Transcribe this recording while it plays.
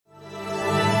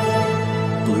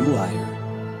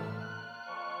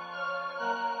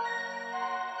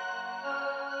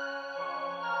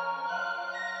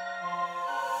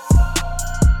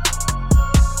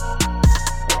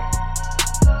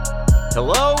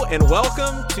and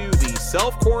welcome to the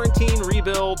self-quarantine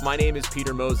rebuild. My name is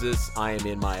Peter Moses. I am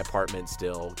in my apartment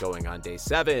still, going on day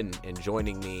 7, and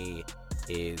joining me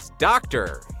is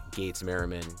Dr. Gates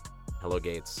Merriman. Hello,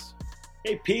 Gates.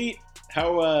 Hey, Pete.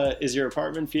 How is your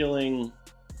apartment feeling,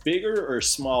 bigger or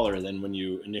smaller than when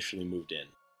you initially moved in?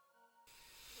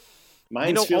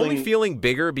 Mine's only feeling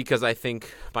bigger because I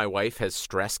think my wife has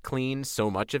stress cleaned so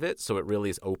much of it, so it really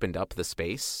has opened up the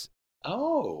space.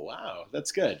 Oh, wow.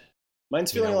 That's good.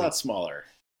 Mine's feeling a lot smaller,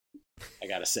 I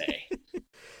gotta say.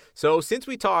 So since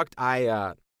we talked,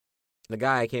 the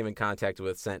guy I came in contact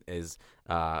with sent his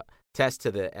test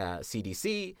to the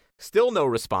CDC. Still no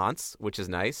response, which is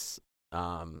nice.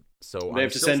 So they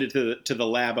have to send it to the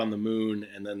lab on the moon,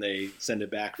 and then they send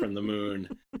it back from the moon,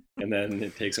 and then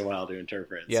it takes a while to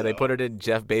interpret. Yeah, so they put it in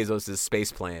Jeff Bezos'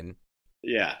 space plane.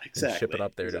 Yeah, exactly. Ship it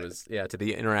up there to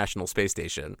the International Space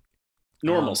Station.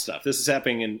 Normal stuff. This is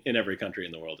happening in every country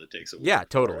in the world. It takes a week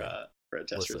totally. for a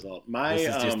test result. This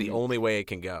is just the only way it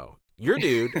can go. Your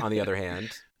dude, on the other hand.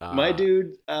 My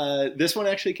dude, this one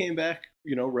actually came back,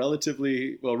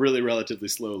 relatively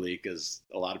slowly, because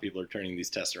a lot of people are turning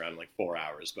these tests around in like 4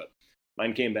 hours. But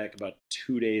mine came back about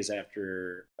 2 days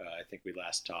after I think we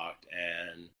last talked.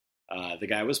 And the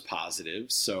guy was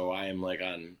positive. So I am like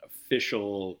on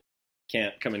official,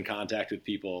 can't come in contact with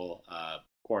people,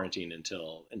 quarantine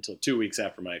until 2 weeks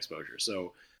after my exposure.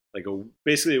 So like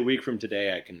basically a week from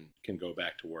today, I can go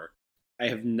back to work. I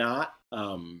have not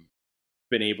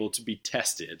been able to be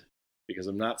tested because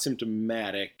I'm not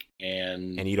symptomatic,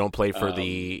 and you don't play for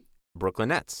the Brooklyn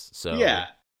Nets. So yeah,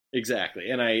 exactly.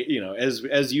 And I, as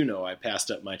I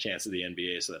passed up my chance at the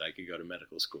NBA so that I could go to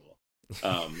medical school.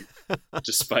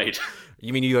 Despite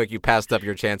you mean you passed up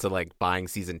your chance of like buying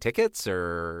season tickets,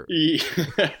 or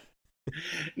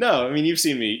No, I mean you've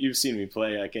seen me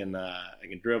play. I can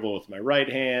dribble with my right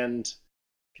hand,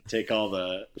 can take all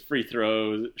the free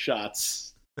throw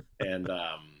shots, and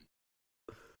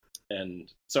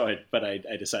so I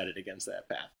decided against that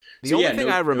path. The only thing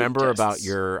I remember about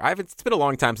it's been a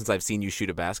long time since I've seen you shoot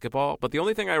a basketball, but the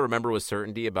only thing I remember with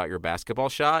certainty about your basketball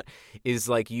shot is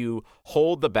like you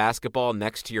hold the basketball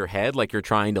next to your head like you're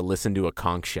trying to listen to a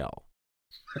conch shell.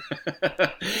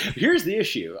 Here's the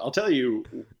issue. I'll tell you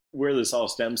where this all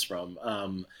stems from.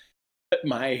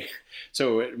 My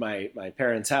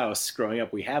parents' house growing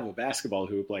up, we have a basketball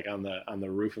hoop like on the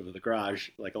roof of the garage,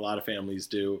 like a lot of families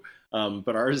do.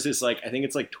 But ours is like, I think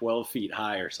it's like 12 feet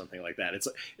high or something like that.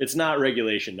 It's not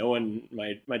regulation. No one,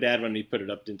 my dad, when he put it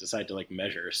up, didn't decide to like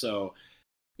measure. So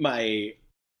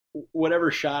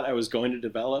whatever shot I was going to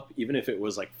develop, even if it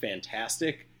was like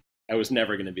fantastic, I was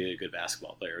never going to be a good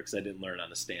basketball player because I didn't learn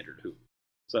on a standard hoop.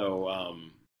 So,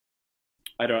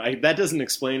 that doesn't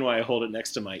explain why I hold it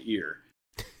next to my ear.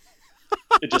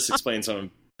 It just explains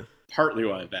partly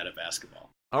why I'm bad at basketball.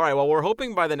 All right. Well, we're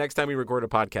hoping by the next time we record a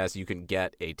podcast, you can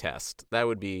get a test. That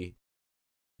would be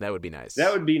nice.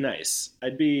 That would be nice.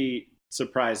 I'd be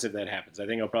surprised if that happens. I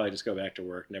think I'll probably just go back to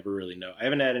work. Never really know. I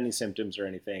haven't had any symptoms or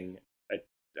anything.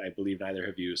 I believe neither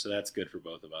have you, so that's good for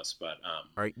both of us. But all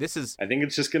right, I think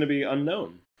it's just going to be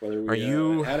unknown whether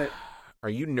we had it. Are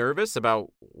you nervous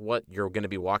about what you're going to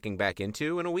be walking back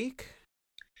into in a week?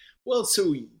 Well,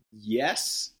 so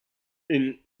yes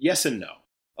and no.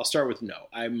 I'll start with no.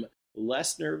 I'm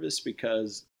less nervous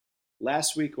because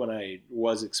last week when I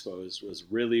was exposed was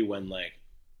really when, like,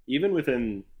 even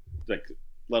within, like,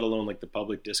 let alone like the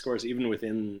public discourse, even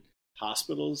within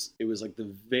hospitals, it was like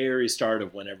the very start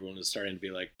of when everyone was starting to be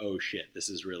like, oh shit, this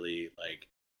is really like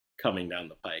coming down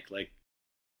the pike. Like,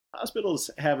 hospitals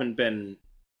haven't been,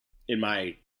 in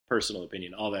my personal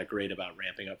opinion, all that great about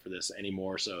ramping up for this any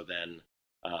more so than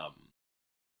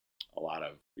a lot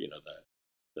of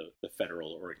the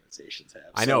federal organizations have.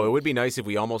 I know it would be nice if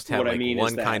we almost had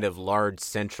one kind of large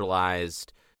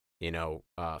centralized,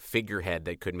 figurehead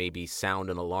that could maybe sound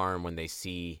an alarm when they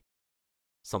see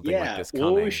something like this coming.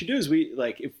 Well, what we should do is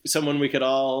if someone we could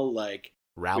all like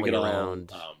rally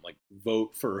around, like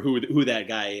vote for who that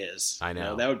guy is. I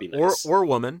know that would be nice, or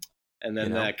woman. And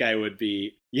then that guy would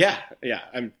be,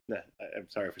 I'm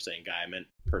sorry for saying guy, I meant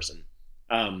person.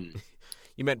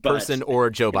 You meant person or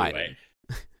Joe anyway. Biden.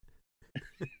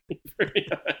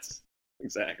 Yes,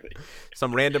 exactly.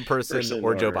 Some random person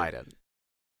or Joe Biden.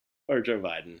 Or Joe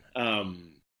Biden.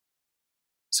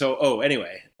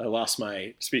 Anyway,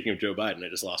 speaking of Joe Biden, I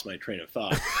just lost my train of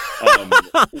thought.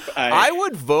 I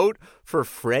would vote for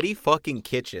Freddie fucking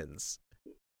Kitchens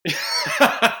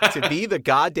to be the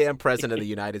goddamn president of the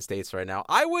United States right now.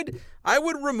 I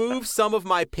would remove some of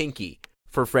my pinky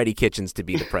for Freddie Kitchens to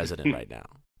be the president right now.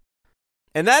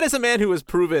 And that is a man who has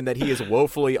proven that he is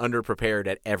woefully underprepared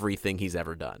at everything he's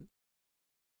ever done.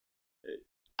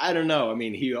 I don't know. I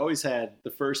mean, he always had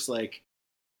the first scripted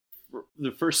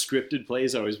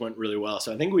plays always went really well.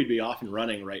 So I think we'd be off and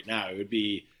running right now. It'd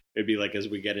be like as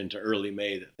we get into early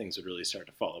May that things would really start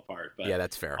to fall apart. But yeah,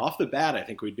 that's fair. Off the bat, I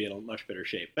think we'd be in a much better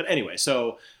shape. But anyway,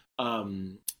 so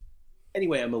I'm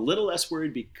a little less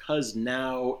worried because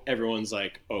now everyone's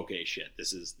like, okay, shit,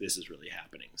 this is really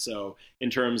happening. So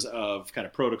in terms of kind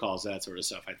of protocols, that sort of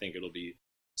stuff, I think it'll be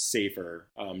safer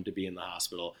to be in the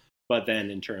hospital. But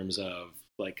then in terms of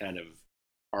like kind of,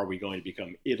 are we going to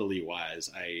become Italy wise?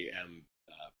 I am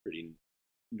pretty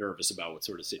nervous about what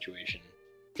sort of situation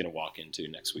I'm going to walk into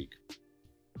next week.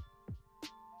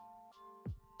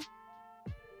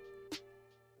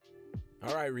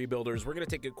 All right, Rebuilders, we're going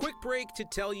to take a quick break to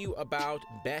tell you about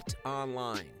Bet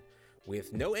Online.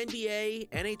 With no NBA,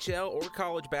 NHL, or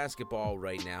college basketball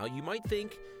right now, you might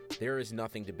think there is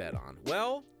nothing to bet on.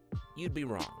 Well, you'd be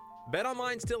wrong.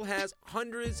 BetOnline still has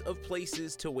hundreds of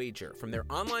places to wager, from their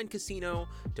online casino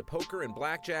to poker and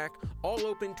blackjack, all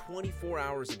open 24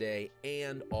 hours a day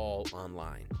and all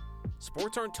online.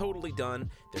 Sports aren't totally done.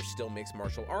 There's still mixed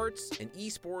martial arts, and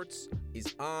esports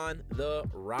is on the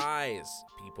rise,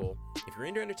 people. If you're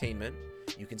into entertainment,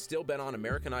 you can still bet on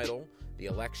American Idol, the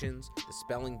elections, the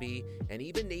spelling bee, and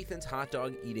even Nathan's hot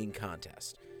dog eating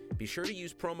contest. Be sure to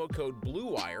use promo code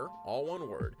BLUEWIRE, all one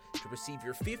word, to receive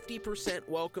your 50%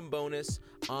 welcome bonus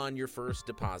on your first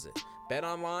deposit. Bet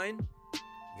Online,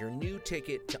 your new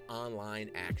ticket to online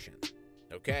action.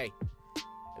 Okay,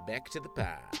 back to the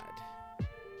pod.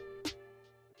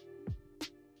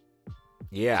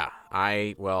 Yeah,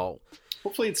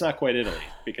 hopefully it's not quite Italy,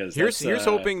 because here's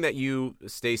hoping that you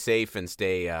stay safe and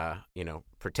stay,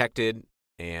 protected,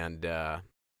 and that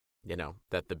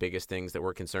the biggest things that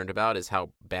we're concerned about is how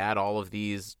bad all of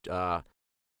these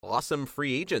awesome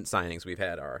free agent signings we've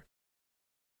had are.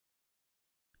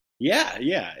 Yeah.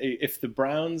 If the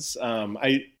Browns,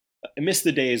 I miss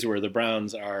the days where the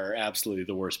Browns are absolutely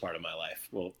the worst part of my life.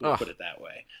 We'll put it that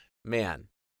way. Man.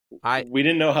 We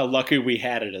didn't know how lucky we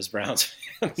had it as Browns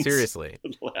fans. Seriously.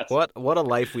 What a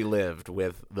life we lived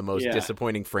with the most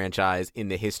disappointing franchise in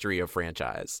the history of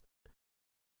franchise.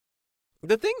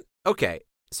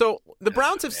 So the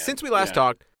Browns have, since we last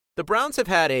talked, the Browns have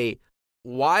had a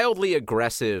wildly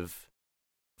aggressive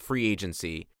free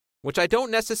agency, which I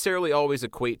don't necessarily always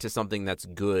equate to something that's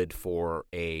good for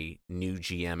a new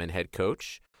GM and head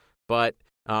coach. But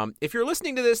if you're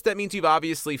listening to this, that means you've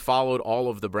obviously followed all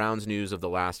of the Browns news of the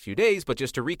last few days. But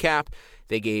just to recap,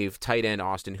 they gave tight end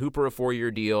Austin Hooper a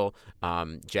 4-year deal.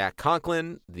 Jack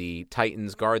Conklin, the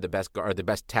Titans guard, the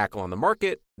best tackle on the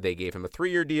market, they gave him a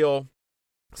 3-year deal.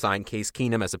 Signed Case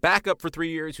Keenum as a backup for 3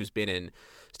 years, who's been in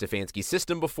Stefanski's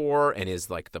system before and is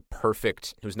like the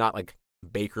perfect, who's not like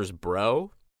Baker's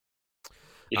bro.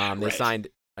 They signed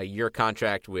a year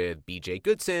contract with B.J.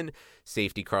 Goodson,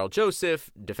 safety Carl Joseph,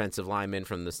 defensive lineman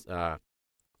from the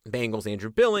Bengals Andrew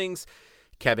Billings,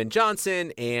 Kevin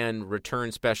Johnson, and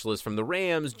return specialist from the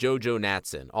Rams JoJo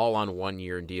Natson, all on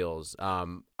 1-year deals.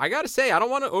 I got to say, I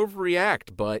don't want to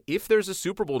overreact, but if there's a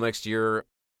Super Bowl next year,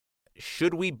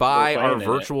 should we buy our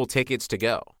virtual tickets to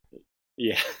go?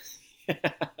 Yeah.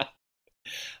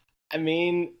 I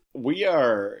mean,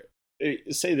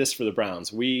 say this for the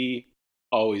Browns. We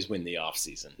always win the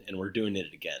offseason, and we're doing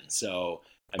it again. So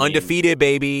undefeated,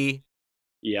 baby.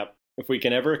 Yep. If we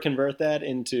can ever convert that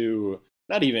into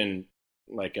not even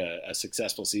like a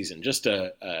successful season, just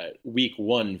a week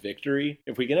 1 victory,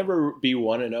 if we can ever be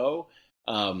 1-0,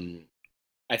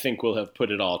 I think we'll have put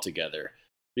it all together.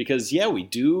 Because, we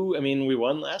do. I mean, we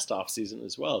won last offseason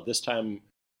as well. This time,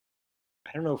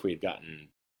 I don't know if we had gotten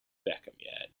Beckham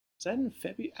yet. Was that in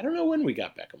February? I don't know when we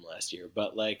got Beckham last year.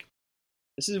 But,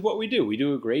 this is what we do. We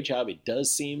do a great job. It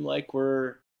does seem like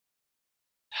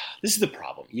this is the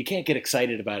problem. You can't get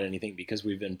excited about anything because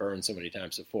we've been burned so many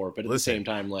times before. But at the same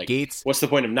time, Gates, what's the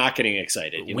point of not getting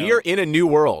excited? We are in a new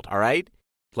world, all right?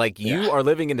 You are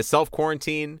living into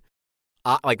self-quarantine.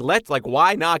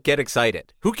 Why not get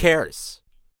excited? Who cares?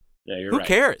 Yeah, you're Who right.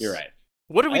 cares? You're right.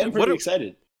 What are we? I'm pretty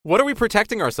excited. What are we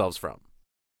protecting ourselves from?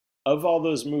 Of all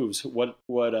those moves, what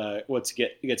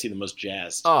gets you the most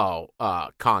jazzed? Oh,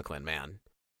 Conklin, man.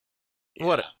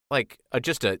 Yeah.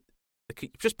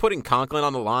 Just putting Conklin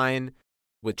on the line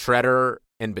with Treader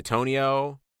and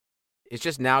Bitonio. It's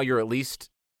just now you're at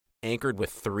least anchored with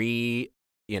 3,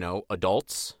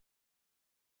 adults.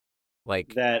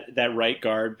 That right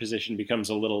guard position becomes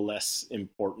a little less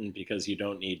important because you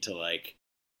don't need to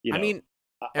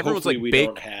everyone's we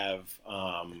don't have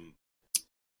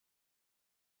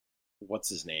what's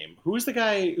his name? Who's the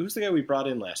guy we brought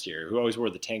in last year who always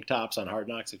wore the tank tops on Hard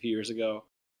Knocks a few years ago,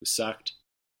 who sucked?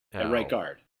 At right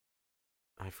guard.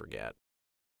 I forget.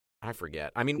 I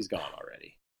forget. I mean, he's gone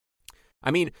already.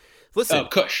 I mean, listen.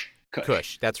 Kush.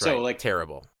 That's right. So,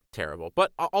 terrible.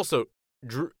 But also,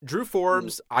 Drew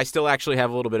Forbes, I still actually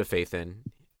have a little bit of faith in.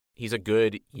 He's a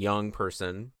good young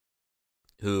person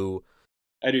who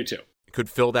I do too. Could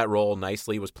fill that role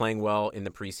nicely. Was playing well in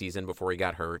the preseason before he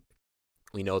got hurt.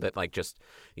 We know that just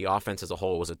the offense as a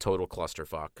whole was a total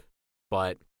clusterfuck.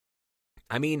 But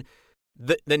I mean,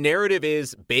 the narrative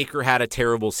is Baker had a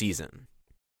terrible season.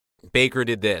 Baker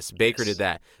did this. Baker did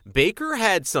that. Baker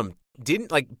had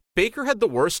Baker had the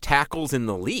worst tackles in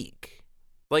the league.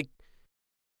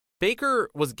 Baker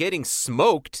was getting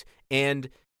smoked, and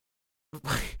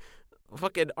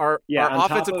fucking our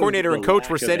offensive coordinator and coach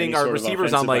were sending our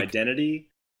receivers on identity,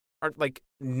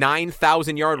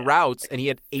 9,000-yard routes, and he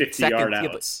had 8 seconds.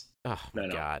 Outs. Oh my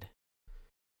God!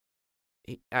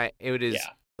 It is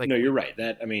no, you're right.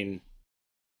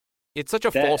 It's such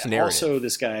a false narrative. Also,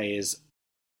 this guy is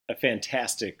a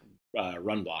fantastic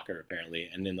run blocker, apparently,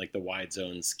 and in the wide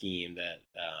zone scheme that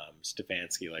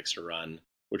Stefanski likes to run,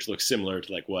 which looks similar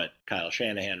to what Kyle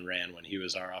Shanahan ran when he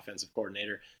was our offensive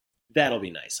coordinator. That'll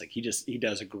be nice. He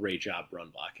does a great job run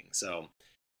blocking. So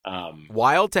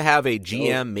wild to have a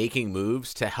GM making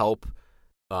moves to help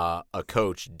a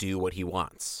coach do what he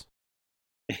wants.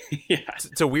 Yeah,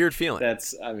 it's a weird feeling.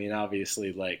 That's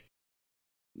obviously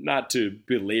not to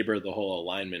belabor the whole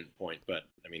alignment point, but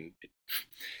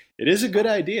it is a good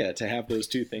idea to have those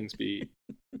two things be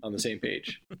on the same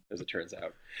page, as it turns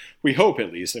out. We hope,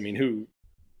 at least. Who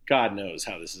God knows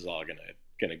how this is all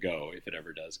gonna go, if it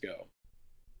ever does go.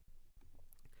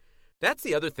 That's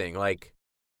the other thing. I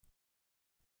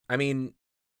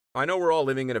know we're all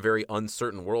living in a very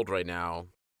uncertain world right now.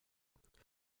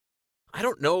 I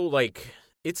don't know,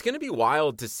 it's going to be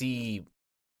wild to see,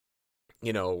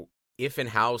 if and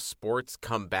how sports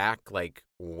come back,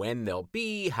 when they'll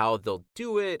be, how they'll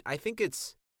do it. I think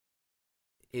it's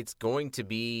going to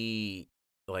be,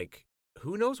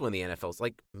 who knows when the NFL's,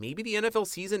 maybe the NFL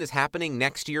season is happening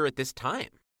next year at this time.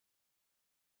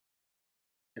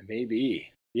 Maybe.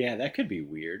 Yeah, that could be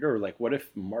weird. Or what if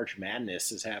March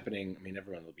Madness is happening?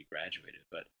 Everyone will be graduated,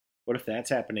 but what if that's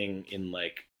happening in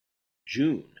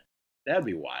June? That'd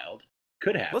be wild.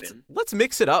 Could happen. Let's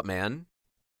mix it up, man.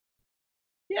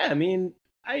 Yeah,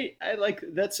 I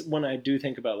that's when I do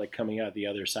think about coming out the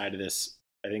other side of this.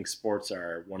 I think sports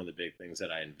are one of the big things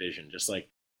that I envision. Just like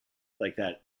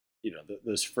that,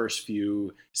 those first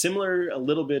few, similar a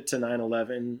little bit to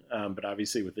 9/11, but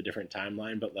obviously with a different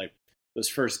timeline. But those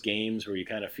first games where you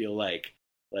kind of feel like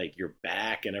you're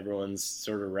back and everyone's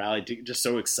sort of rallied, just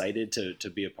so excited to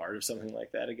be a part of something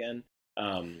like that again.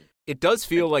 It does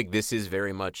feel like this is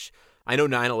very much. I know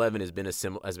 9/11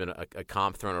 has been a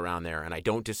comp thrown around there, and I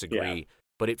don't disagree.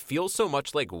 But it feels so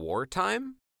much like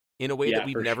wartime in a way that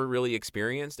we've never really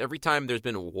experienced. Every time there's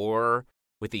been war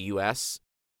with the U.S.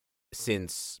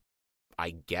 since, I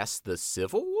guess, the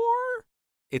Civil War,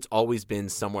 it's always been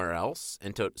somewhere else.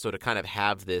 And to kind of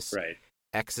have this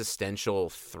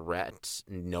existential threat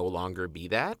no longer be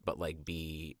that, but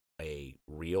be a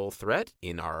real threat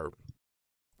in our,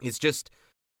 it's just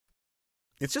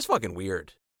fucking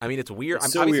weird. It's weird.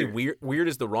 It's so obviously weird. Weird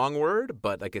is the wrong word,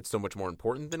 but it's so much more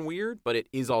important than weird, but it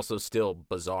is also still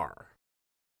bizarre.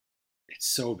 It's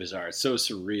so bizarre. It's so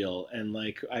surreal. And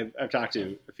I've talked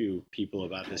to a few people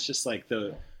about this, just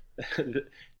the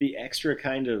extra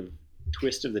kind of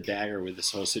twist of the dagger with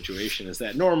this whole situation is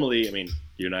that normally,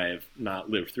 you and I have not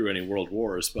lived through any world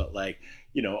wars, but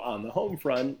on the home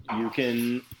front,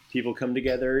 people come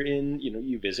together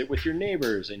you visit with your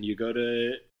neighbors and you go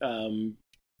to,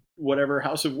 whatever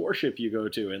house of worship you go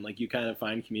to, and you kind of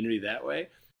find community that way.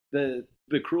 The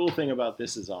cruel thing about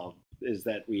this is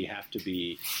that we have to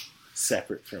be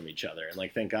separate from each other,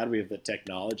 and thank God we have the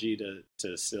technology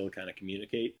to still kind of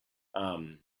communicate.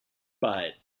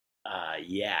 But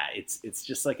it's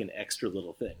just an extra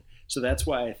little thing. So that's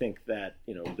why I think that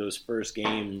those first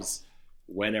games,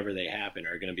 whenever they happen,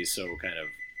 are going to be so kind of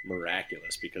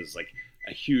miraculous, because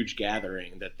a huge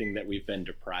gathering, that thing that we've been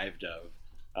deprived of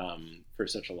for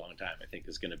such a long time, I think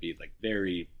is going to be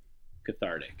very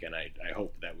cathartic, and I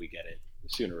hope that we get it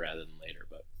sooner rather than later,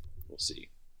 but we'll see.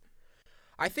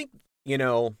 I think,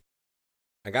 I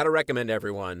got to recommend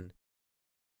everyone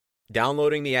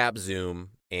downloading the app Zoom,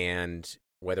 and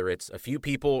whether it's a few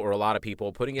people or a lot of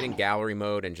people, putting it in gallery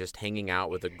mode and just hanging out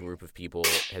with a group of people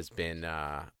has been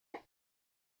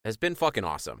fucking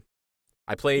awesome.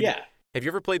 Have you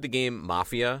ever played the game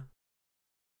Mafia?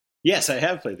 Yes, I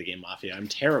have played the game Mafia. I'm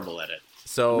terrible at it.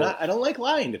 So I don't like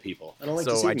lying to people. I don't like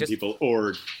deceiving people,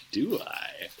 or do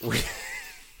I?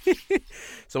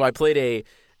 So I played a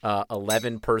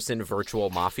 11-person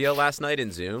virtual Mafia last night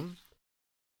in Zoom,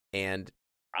 And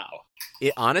wow,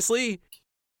 it honestly,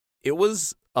 it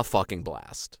was a fucking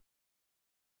blast.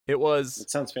 It was. That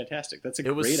sounds fantastic. That's a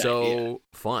great idea. It was so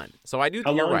fun. So I do.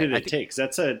 How long right. did it take? 'Cause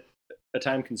that's a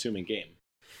time-consuming game.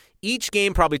 Each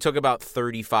game probably took about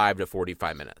 35 to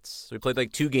 45 minutes. So we played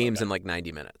like 2 games in like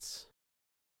 90 minutes.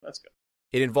 That's good.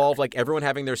 It involved like everyone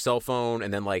having their cell phone,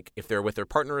 and then like if they're with their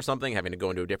partner or something, having to go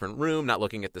into a different room, not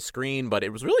looking at the screen. But it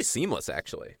was really seamless,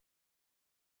 actually.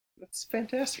 That's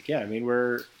fantastic. Yeah, I mean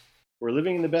we're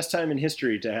living in the best time in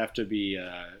history to have to be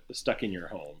stuck in your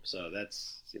home. So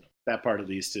that's, that part at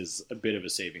least is a bit of a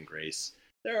saving grace.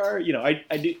 There are,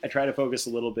 I try to focus a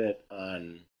little bit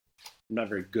on. I'm not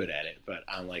very good at it, but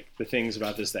on like the things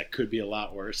about this that could be a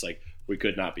lot worse. Like we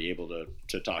could not be able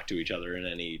to talk to each other in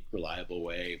any reliable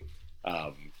way.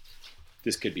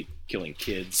 This could be killing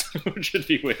kids, which would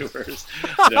be way worse.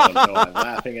 No, I'm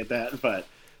laughing at that, but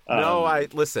no,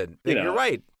 listen. You're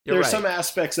right. There are some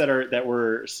aspects that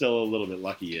we're still a little bit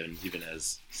lucky in, even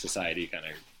as society kind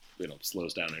of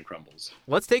slows down and crumbles.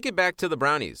 Let's take it back to the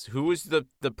Brownies. Who was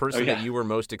the person that you were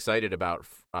most excited about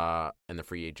in the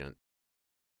free agent?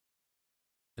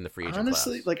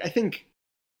 Honestly, class? Like I think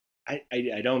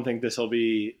I don't think this will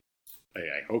be.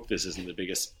 I hope this isn't the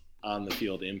biggest on the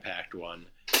field impact one.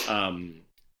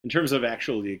 In terms of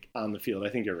actually on the field, I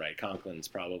think you're right. Conklin's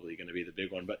probably going to be the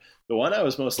big one, but the one I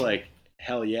was most like,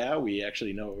 hell yeah, we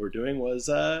actually know what we're doing was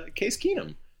Case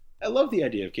Keenum. I love the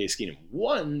idea of Case Keenum.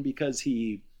 One, because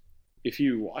if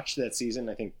you watched that season,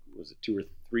 I think was it 2 or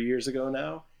 3 years ago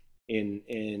now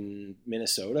in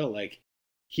Minnesota, like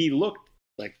he looked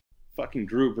like fucking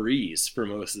Drew Brees for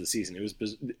most of the season. It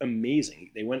was amazing.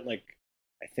 They went like,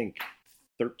 I think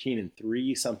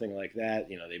 13-3, something like that.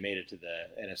 They made it to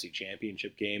the NFC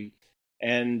Championship game,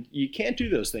 and you can't do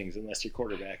those things unless your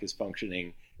quarterback is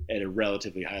functioning at a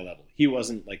relatively high level. He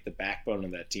wasn't like the backbone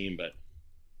of that team, but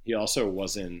he also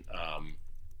wasn't,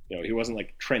 he wasn't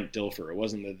like Trent Dilfer. It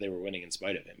wasn't that they were winning in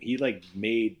spite of him. He like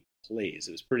made plays.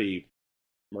 It was pretty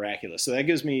miraculous. So that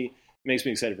makes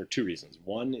me excited for 2 reasons.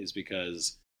 One is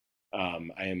because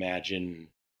I imagine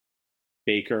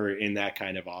Baker in that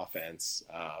kind of offense,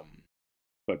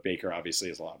 but Baker obviously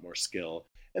has a lot more skill.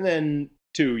 And then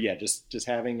 2, yeah, just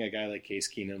having a guy like Case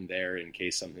Keenum there in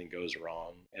case something goes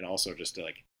wrong, and also just to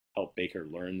like help Baker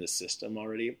learn the system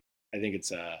already. I think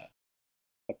it's a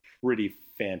pretty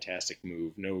fantastic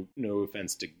move. No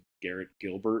offense to Garrett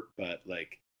Gilbert, but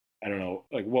like I don't know,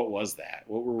 like what was that?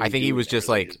 What were we I think he was just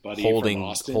like holding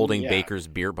yeah. Baker's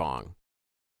beer bong.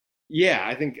 Yeah,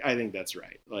 I think that's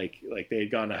right. Like they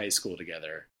had gone to high school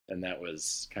together, and that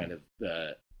was kind of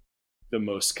the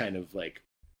most kind of like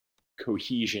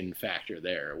cohesion factor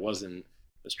there. It wasn't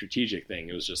a strategic thing.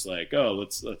 It was just like, oh,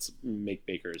 let's make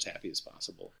Baker as happy as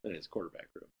possible in his quarterback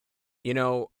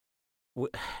room.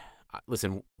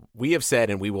 Listen, we have said,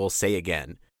 and we will say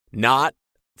again, not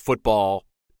football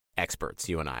experts.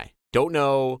 You and I don't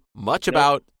know much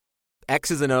about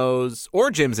X's and O's or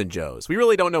Jims and Joes. We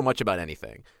really don't know much about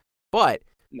anything. But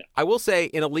I will say,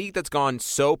 in a league that's gone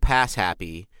so pass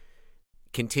happy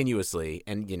continuously,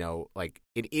 and like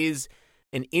it is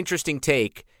an interesting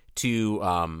take to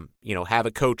have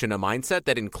a coach and a mindset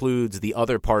that includes the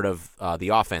other part of the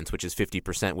offense, which is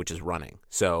 50%, which is running.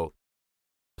 So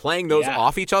playing those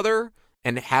off each other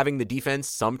and having the defense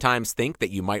sometimes think that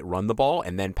you might run the ball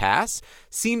and then pass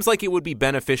seems like it would be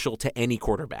beneficial to any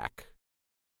quarterback.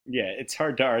 Yeah, it's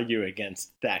hard to argue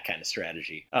against that kind of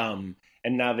strategy.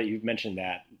 And now that you've mentioned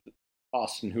that,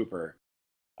 Austin Hooper,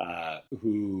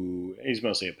 who he's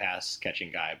mostly a pass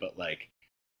catching guy, but like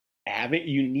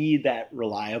you need that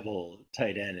reliable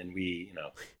tight end, and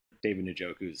David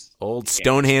Njoku's old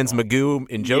Stonehands Magoo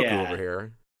Njoku over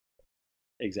here.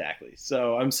 Exactly.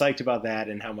 So I'm psyched about that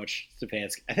and how much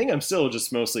Stefanski. I think I'm still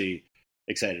just mostly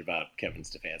excited about Kevin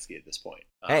Stefanski at this point.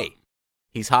 Hey,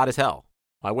 he's hot as hell.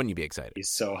 Why wouldn't you be excited? He's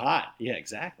so hot. Yeah,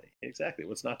 exactly.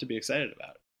 What's not to be excited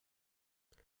about?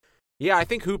 Yeah, I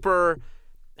think Hooper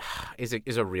is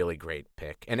a really great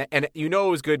pick. And it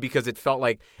was good because it felt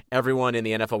like everyone in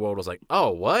the NFL world was like,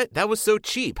 oh, what? That was so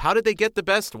cheap. How did they get the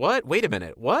best? What? Wait a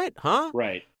minute. What? Huh?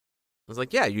 Right. I was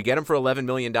like, yeah, you get him for $11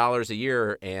 million a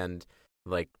year, and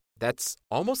like that's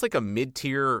almost like a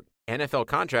mid-tier NFL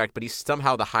contract, but he's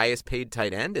somehow the highest paid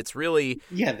tight end. It's really...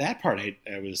 Yeah, that part I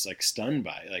was like stunned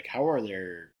by. Like, how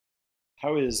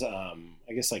is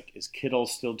I guess like is Kittle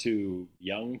still too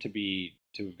young to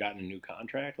have gotten a new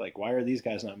contract? Like, why are these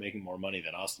guys not making more money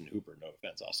than Austin Hooper? No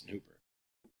offense, Austin Hooper.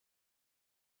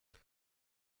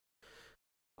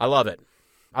 I love it.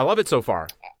 I love it so far.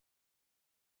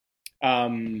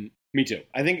 Me too.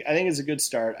 I think it's a good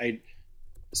start.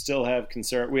 still have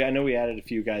concern. I know we added a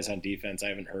few guys on defense. I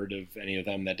haven't heard of any of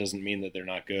them. That doesn't mean that they're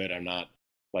not good. I'm not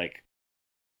like,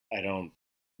 I don't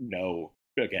know.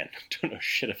 Again, don't know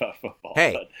shit about football.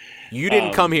 Hey, but, you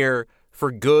didn't come here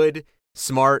for good,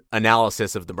 smart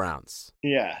analysis of the Browns.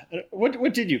 Yeah.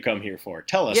 What did you come here for?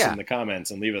 Tell us in the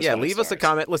comments and leave us. Leave us a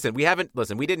comment. Listen, we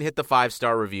didn't hit the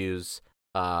 5-star reviews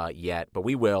yet, but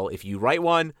we will. If you write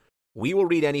one, we will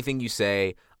read anything you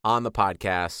say on the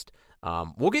podcast.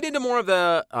 We'll get into more of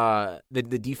the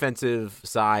defensive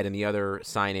side and the other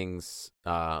signings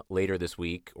later this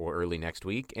week or early next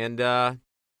week. And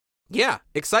yeah,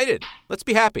 excited. Let's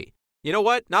be happy. You know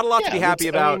what? Not a lot to be happy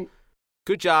about.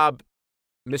 Good job,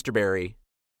 Mr. Berry.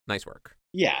 Nice work.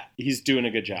 Yeah, he's doing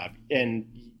a good job.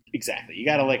 And exactly, you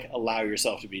got to allow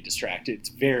yourself to be distracted. It's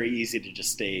very easy to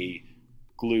just stay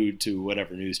glued to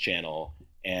whatever news channel,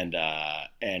 and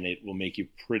it will make you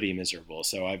pretty miserable.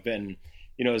 So I've been,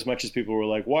 as much as people were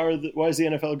like, why is the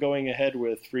NFL going ahead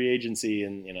with free agency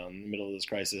and in the middle of this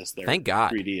crisis? They're Thank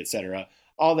God. 3D, etc.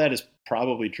 All that is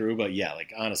probably true, but yeah,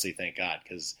 honestly, thank God,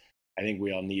 because I think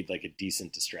we all need a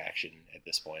decent distraction at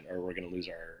this point, or we're going to lose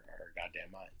our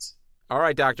goddamn minds. All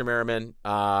right, Dr. Merriman.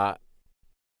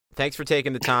 Thanks for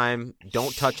taking the time.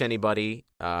 Don't touch anybody.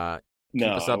 Keep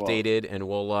us updated, and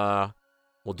we'll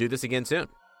do this again soon.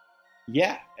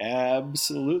 Yeah,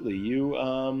 absolutely.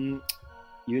 You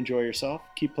enjoy yourself.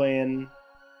 Keep playing.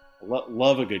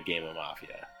 Love a good game of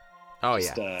Mafia. Oh,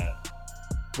 yeah.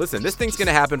 Listen, this thing's going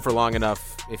to happen for long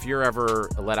enough. If you're ever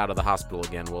let out of the hospital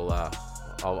again,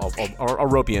 I'll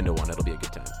rope you into one. It'll be a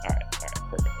good time. All right.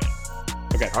 Perfect, man.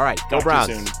 Okay. All right. Go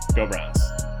Browns. Go Browns.